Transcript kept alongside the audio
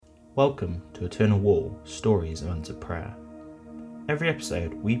Welcome to Eternal Wall, Stories of Answered Prayer. Every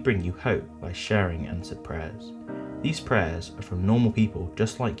episode we bring you hope by sharing answered prayers. These prayers are from normal people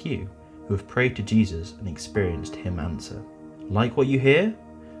just like you who have prayed to Jesus and experienced Him answer. Like what you hear?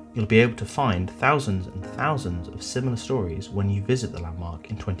 You'll be able to find thousands and thousands of similar stories when you visit the landmark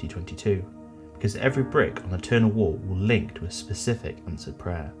in 2022, because every brick on Eternal Wall will link to a specific answered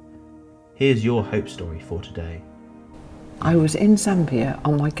prayer. Here's your hope story for today. I was in Zambia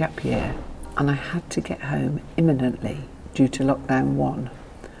on my gap year and I had to get home imminently due to lockdown 1.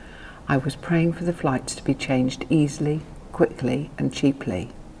 I was praying for the flights to be changed easily, quickly and cheaply.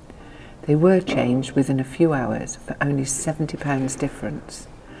 They were changed within a few hours for only £70 difference.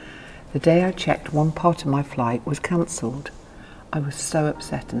 The day I checked, one part of my flight was cancelled. I was so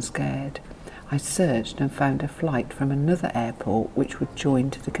upset and scared. I searched and found a flight from another airport which would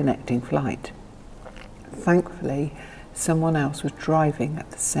join to the connecting flight. Thankfully, someone else was driving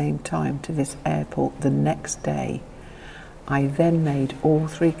at the same time to this airport the next day. I then made all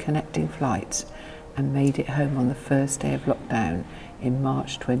 3 connecting flights and made it home on the first day of lockdown in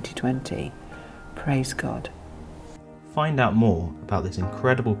March 2020. Praise God. Find out more about this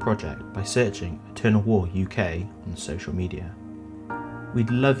incredible project by searching Eternal Wall UK on social media. We'd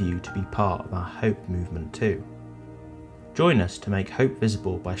love you to be part of our hope movement too. Join us to make hope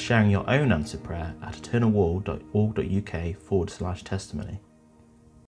visible by sharing your own answered prayer at eternalwall.org.uk/testimony.